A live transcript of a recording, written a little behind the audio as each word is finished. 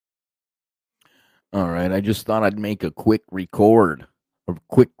All right, I just thought I'd make a quick recording of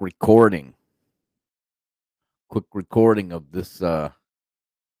this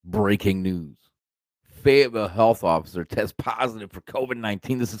breaking news. Fayetteville health officer tests positive for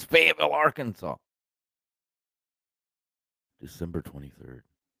COVID-19. This is Fayetteville, Arkansas. December 23rd.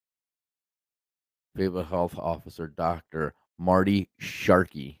 Fayetteville health officer Dr. Marty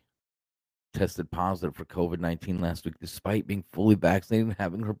Sharkey tested positive for COVID-19 last week despite being fully vaccinated and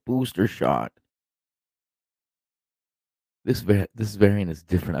having her booster shot. This variant is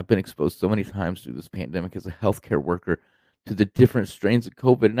different. I've been exposed so many times through this pandemic as a healthcare worker to the different strains of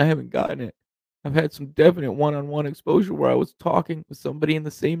COVID, and I haven't gotten it. I've had some definite one-on-one exposure where I was talking with somebody in the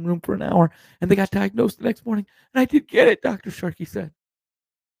same room for an hour, and they got diagnosed the next morning, and I did get it, Dr. Sharkey said.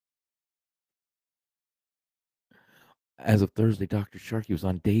 As of Thursday, Dr. Sharkey was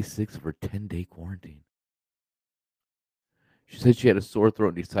on day 6 of her 10-day quarantine. She said she had a sore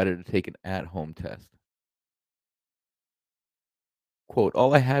throat and decided to take an at-home test. Quote,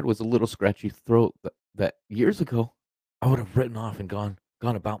 all I had was a little scratchy throat that years ago I would have written off and gone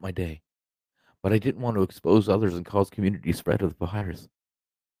about my day. But I didn't want to expose others and cause community spread of the virus,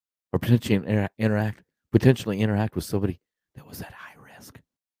 or potentially interact with somebody that was at high risk.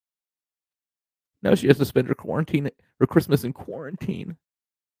 Now she has to spend her Christmas in quarantine.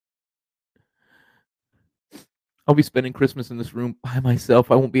 I'll be spending Christmas in this room by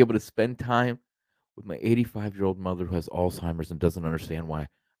myself. I won't be able to spend time with my 85-year-old mother who has Alzheimer's and doesn't understand why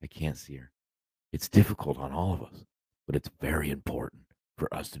I can't see her. It's difficult on all of us, but it's very important for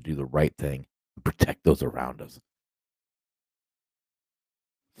us to do the right thing and protect those around us.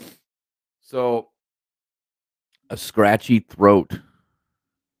 So, a scratchy throat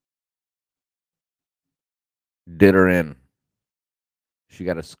did her in. She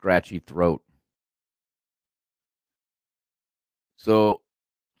got a scratchy throat. So,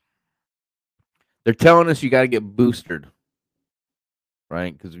 they're telling us you got to get boosted,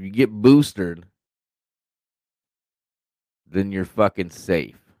 right? Because if you get boosted, then you're fucking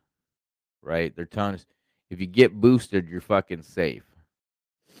safe, right? They're telling us if you get boosted, you're fucking safe.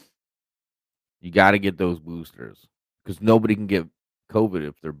 You got to get those boosters because nobody can get COVID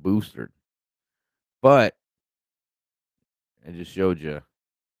if they're boosted. But I just showed you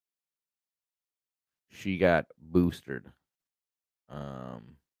she got boosted. Let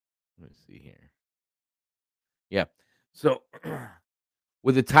me see here. Yeah. So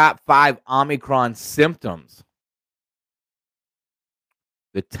with the top 5 Omicron symptoms,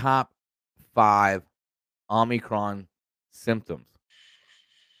 the top 5 Omicron symptoms.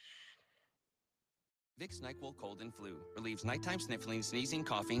 Vicks NyQuil Cold and Flu relieves nighttime sniffling, sneezing,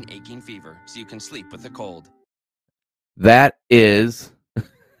 coughing, aching, fever, so you can sleep with a cold. That is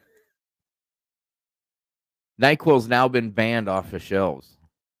NyQuil's now been banned off the shelves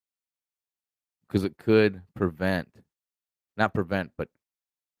because it could not prevent, but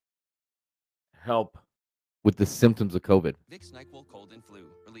help with the symptoms of COVID. Vicks NyQuil Cold and Flu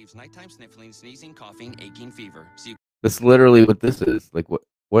relieves nighttime sniffling, sneezing, coughing, aching, fever, so you... That's literally what this is. Like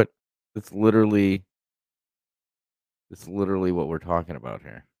what? It's literally what we're talking about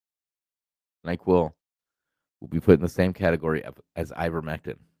here. NyQuil will be put in the same category as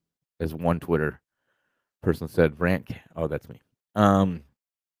ivermectin, as one Twitter person said. Oh, that's me.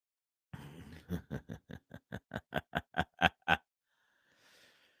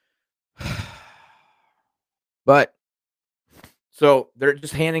 But so they're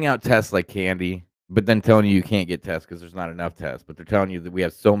just handing out tests like candy, but then telling you can't get tests because there's not enough tests. But they're telling you that we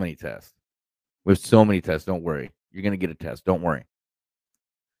have so many tests. We have so many tests. Don't worry. You're going to get a test. Don't worry.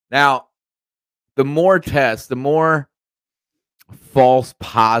 Now, the more tests, the more false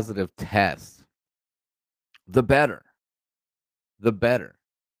positive tests, the better. The better.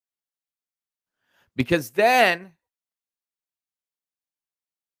 Because then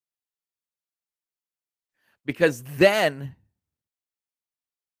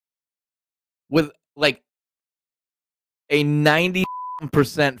with like a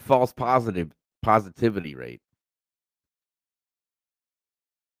 90% false positivity rate,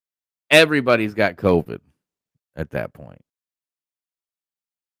 everybody's got COVID at that point.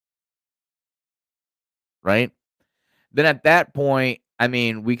 Right? Then at that point, I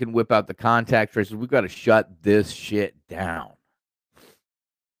mean, we can whip out the contact tracers. We've got to shut this shit down.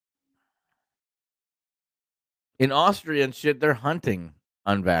 In Austria and shit, they're hunting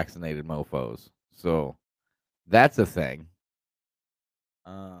unvaccinated mofos. So that's a thing.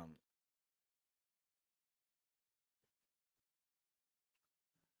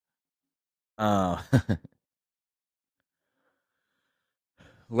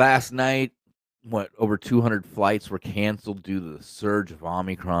 Last night, over 200 flights were canceled due to the surge of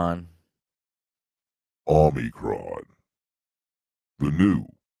Omicron. Omicron, the new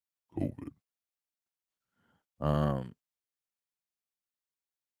COVID.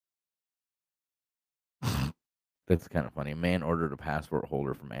 That's kind of funny. A man ordered a passport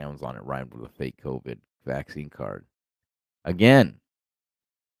holder from Amazon. It rhymed with a fake COVID vaccine card. Again,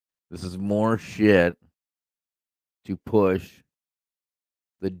 this is more shit to push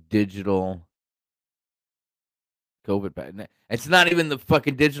the digital COVID. It's not even the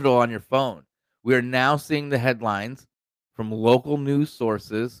fucking digital on your phone. We are now seeing the headlines from local news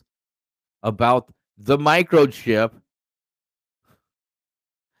sources about the microchip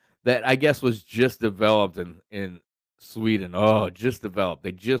that I guess was just developed in Sweden. Oh, just developed.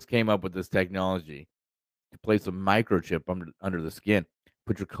 They just came up with this technology to place a microchip under the skin.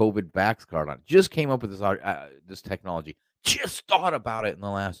 Put your COVID vax card on. Just came up with this technology. Just thought about it in the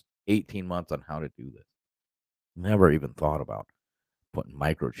last 18 months on how to do this. Never even thought about putting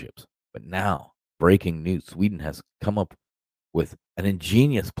microchips. But now, breaking news, Sweden has come up with an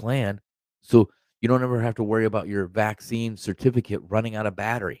ingenious plan so you don't ever have to worry about your vaccine certificate running out of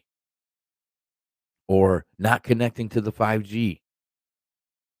battery or not connecting to the 5G.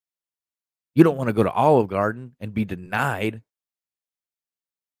 You don't want to go to Olive Garden and be denied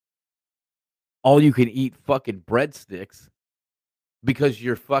all you can eat fucking breadsticks because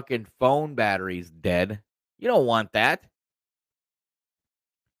your fucking phone battery's dead. You don't want that.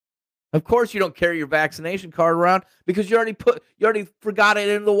 Of course you don't carry your vaccination card around because you already forgot it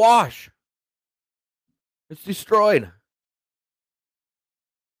in the wash. It's destroyed.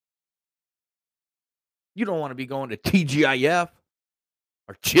 You don't want to be going to TGIF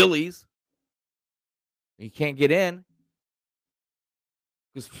or Chili's. You can't get in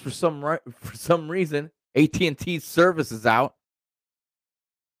because for some reason AT&T's service is out.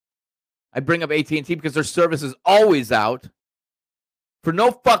 I bring up AT&T because their service is always out for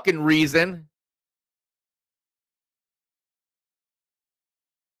no fucking reason.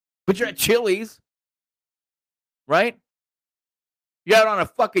 But you're at Chili's, right? You're out on a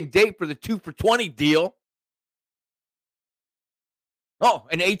fucking date for the 2 for $20 deal. Oh,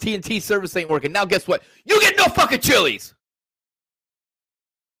 and AT&T service ain't working. Now guess what? You get no fucking Chili's.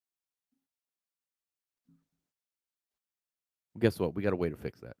 Guess what? We got a way to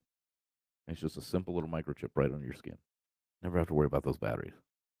fix that. It's just a simple little microchip right on your skin. Never have to worry about those batteries.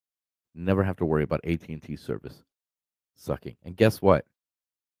 Never have to worry about AT&T service sucking. And guess what?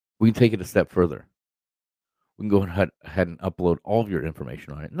 We can take it a step further. We can go ahead and upload all of your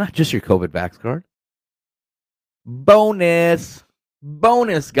information on it, not just your COVID vax card. Bonus,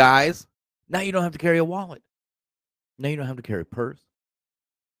 guys. Now you don't have to carry a wallet. Now you don't have to carry a purse.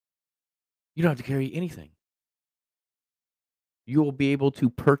 You don't have to carry anything. You will be able to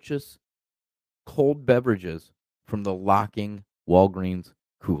purchase cold beverages from the locking Walgreens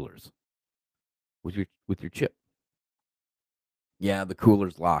coolers with your chip. Yeah, the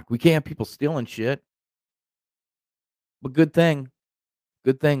cooler's locked. We can't have people stealing shit. But good thing,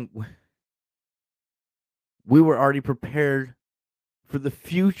 we were already prepared for the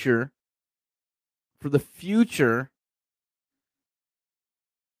future.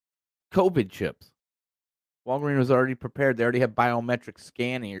 COVID chips. Walgreens was already prepared. They already have biometric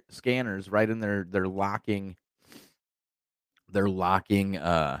scanners right in their locking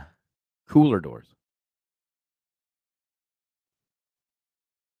cooler doors.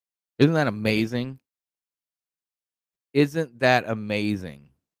 Isn't that amazing? Isn't that amazing?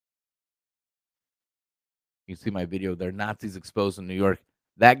 You see my video there, Nazis exposed in New York.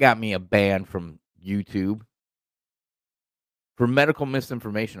 That got me a ban from YouTube for medical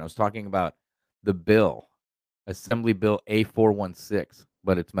misinformation. I was talking about the bill, Assembly Bill A416,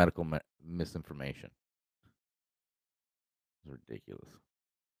 but it's medical misinformation. It's ridiculous.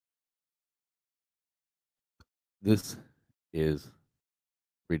 This is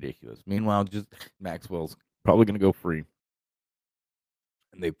ridiculous. Meanwhile, just Maxwell's probably going to go free.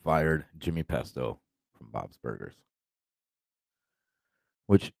 And they fired Jimmy Pesto from Bob's Burgers.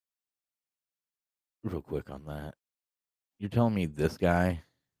 Which, real quick on that, you're telling me this guy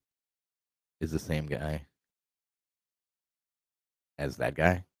is the same guy as that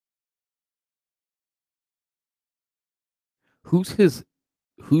guy? Who's his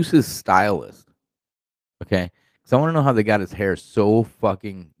stylist? Okay, because I want to know how they got his hair so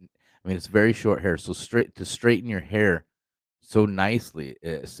fucking. I mean, it's very short hair, so straighten your hair so nicely.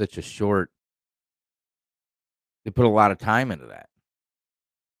 It's such a short. They put a lot of time into that.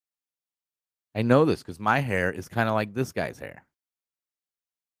 I know this because my hair is kind of like this guy's hair,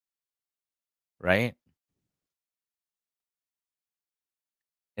 right?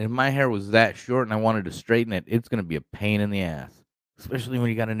 And if my hair was that short and I wanted to straighten it, it's going to be a pain in the ass, especially when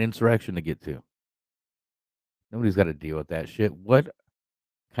you got an insurrection to get to. Nobody's got to deal with that shit. What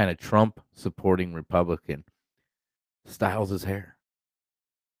kind of Trump supporting Republican styles his hair?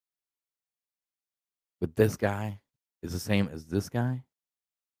 But this guy is the same as this guy?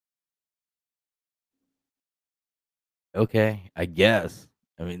 Okay, I guess.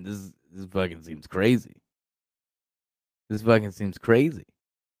 I mean, this fucking seems crazy. This fucking seems crazy.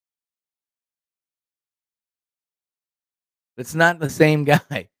 It's not the same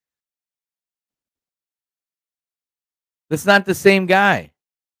guy. That's not the same guy.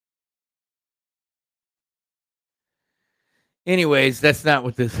 Anyways, that's not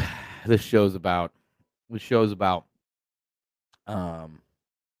what this show's about. This show's about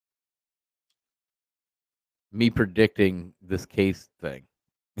me predicting this case thing.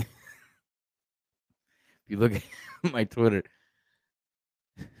 If you look at my Twitter,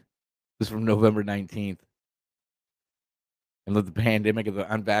 this is from November 19th. And let the pandemic of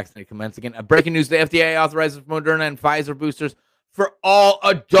the unvaccinated commence again. Breaking news: the FDA authorizes Moderna and Pfizer boosters for all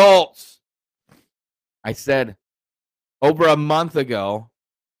adults. I said over a month ago,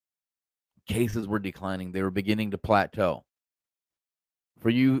 cases were declining. They were beginning to plateau.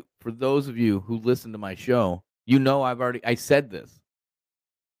 For those of you who listen to my show, you know I said this.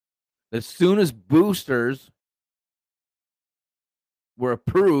 As soon as boosters were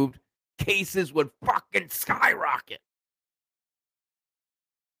approved, cases would fucking skyrocket.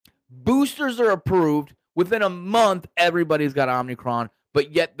 Boosters are approved. Within a month, everybody's got Omicron,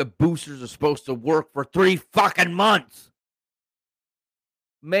 but yet the boosters are supposed to work for 3 fucking months.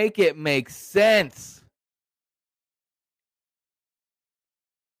 Make it make sense.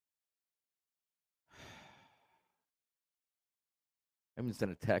 I haven't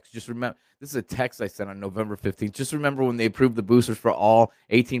sent a text. Just remember, this is a text I sent on November 15th. Just remember when they approved the boosters for all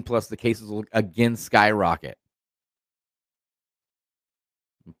 18 plus, the cases will again skyrocket.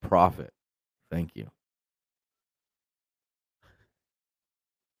 Profit. Thank you.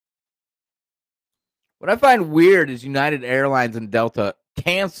 What I find weird is United Airlines and Delta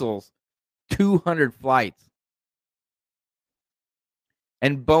cancels 200 flights.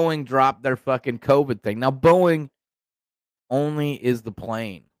 And Boeing dropped their fucking COVID thing. Now, Boeing only is the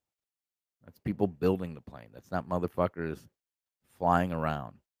plane. That's people building the plane. That's not motherfuckers flying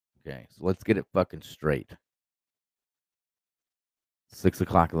around. Okay, so let's get it fucking straight. 6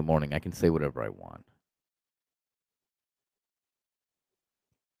 o'clock in the morning. I can say whatever I want.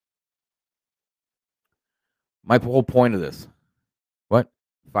 My whole point of this. What?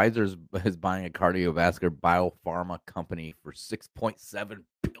 Pfizer is buying a cardiovascular biopharma company for $6.7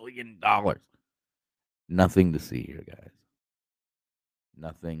 billion. Nothing to see here, guys.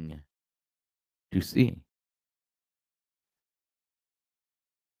 Nothing to see.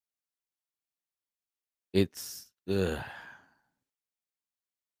 It's,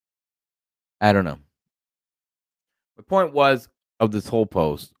 I don't know. The point of this whole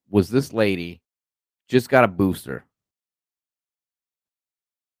post was this lady just got a booster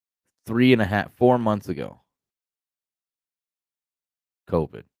 4 months ago.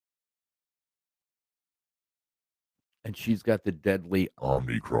 COVID. And she's got the deadly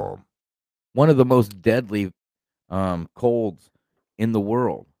Omicron. One of the most deadly colds in the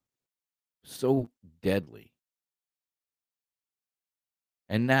world. So deadly.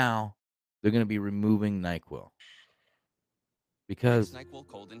 And now they're going to be removing NyQuil. Because NyQuil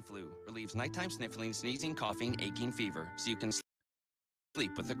Cold and Flu relieves nighttime sniffling, sneezing, coughing, aching, fever, so you can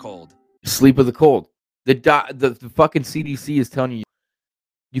sleep with the cold. Sleep with the cold. The fucking CDC is telling you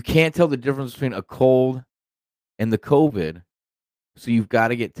you can't tell the difference between a cold and the COVID, so you've got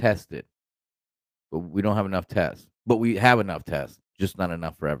to get tested. But we don't have enough tests. But we have enough tests, just not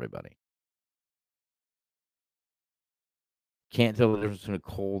enough for everybody. Can't tell the difference between a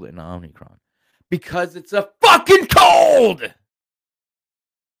cold and Omicron. Because it's a fucking cold!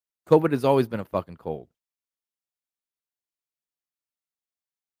 COVID has always been a fucking cold.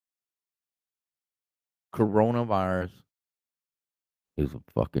 Coronavirus is a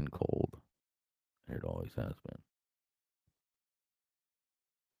fucking cold. It always has been.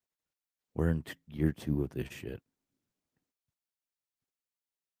 We're in year 2 of this shit.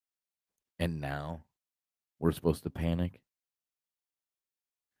 And now we're supposed to panic.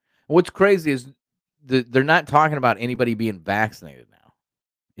 What's crazy is they're not talking about anybody being vaccinated now.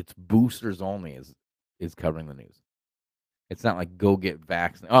 It's boosters only is covering the news. It's not like go get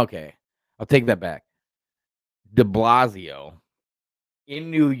vaccinated. Okay, I'll take that back. De Blasio in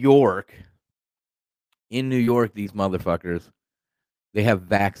New York, these motherfuckers, they have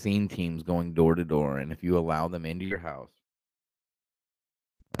vaccine teams going door to door. And if you allow them into your house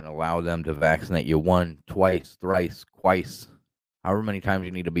and allow them to vaccinate you 1, 2, 3, twice, however many times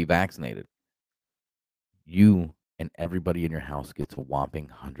you need to be vaccinated, you and everybody in your house gets a whopping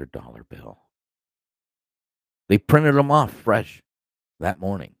 $100 bill. They printed them off fresh that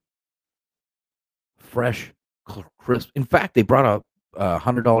morning. Fresh, crisp. In fact, they brought a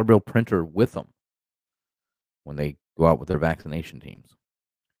 $100 bill printer with them when they go out with their vaccination teams.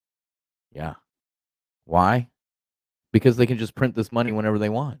 Yeah. Why? Because they can just print this money whenever they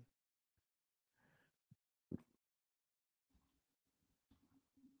want.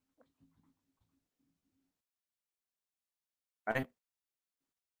 Right?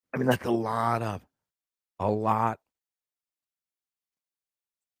 I mean, that's a lot.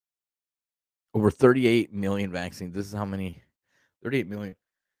 Over 38 million vaccines. This is how many? 38 million.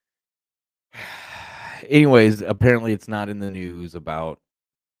 Anyways, apparently it's not in the news about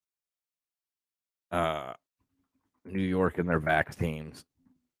New York and their vax teams.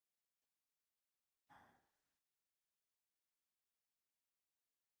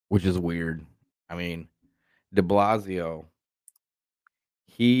 Which is weird. I mean, de Blasio,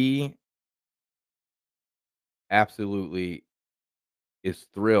 he absolutely is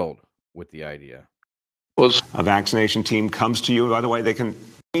thrilled with the idea. A vaccination team comes to you. By the way, they can,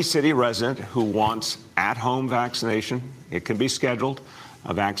 any city resident who wants at-home vaccination, it can be scheduled.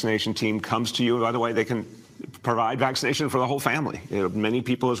 A vaccination team comes to you. By the way, they can provide vaccination for the whole family. Many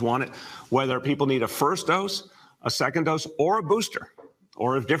people has want it, whether people need a first dose, a second dose, or a booster,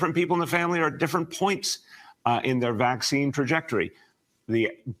 or if different people in the family are at different points in their vaccine trajectory.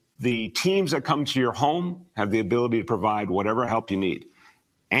 The teams that come to your home have the ability to provide whatever help you need.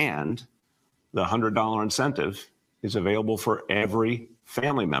 And the $100 incentive is available for every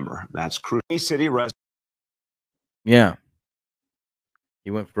family member. That's crucial. City resident. Yeah.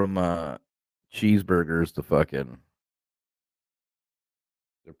 He went from cheeseburgers to fucking.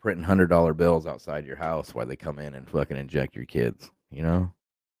 They're printing $100 bills outside your house while they come in and fucking inject your kids, you know?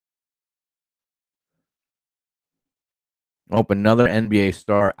 Oh, another NBA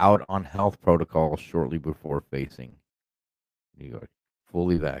star out on health protocol shortly before facing New York.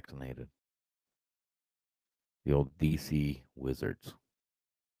 Fully vaccinated. The old DC Wizards.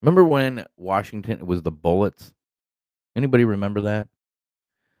 Remember when Washington, it was the Bullets? Anybody remember that?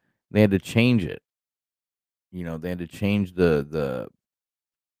 They had to change it. You know, they had to change the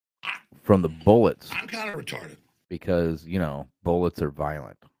from the Bullets. I'm kind of retarded. Because, you know, bullets are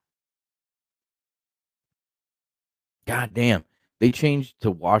violent. God damn. They changed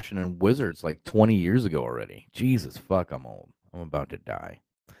to Washington Wizards like 20 years ago already. Jesus fuck, I'm old. I'm about to die.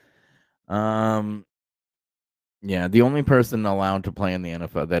 Yeah, the only person allowed to play in the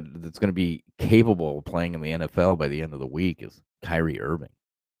NFL that's going to be capable of playing in the NFL by the end of the week is Kyrie Irving.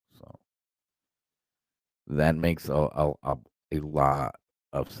 So that makes a lot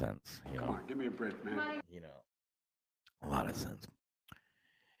of sense. You know? Come on, give me a break, man. You know, a lot of sense.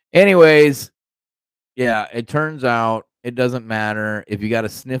 Anyways, yeah, it turns out it doesn't matter if you got a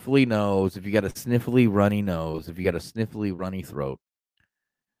sniffly nose, if you got a sniffly runny nose, if you got a sniffly runny throat,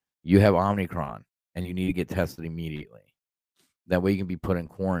 you have Omicron and you need to get tested immediately. That way you can be put in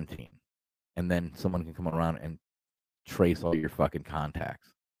quarantine and then someone can come around and trace all your fucking contacts.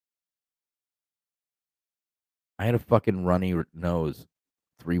 I had a fucking runny nose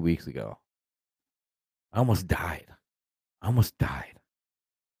 3 weeks ago. I almost died.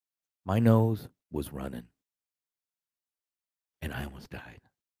 My nose was running. And I almost died.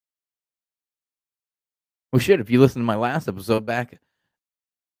 Well, shit, if you listen to my last episode back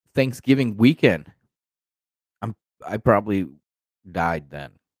Thanksgiving weekend, I probably died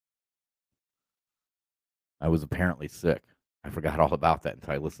then. I was apparently sick. I forgot all about that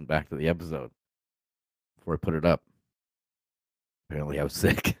until I listened back to the episode before I put it up. Apparently I was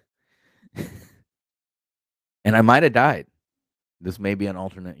sick. And I might have died. This may be an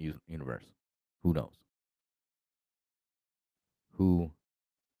alternate universe. Who knows? Who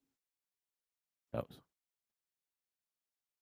knows?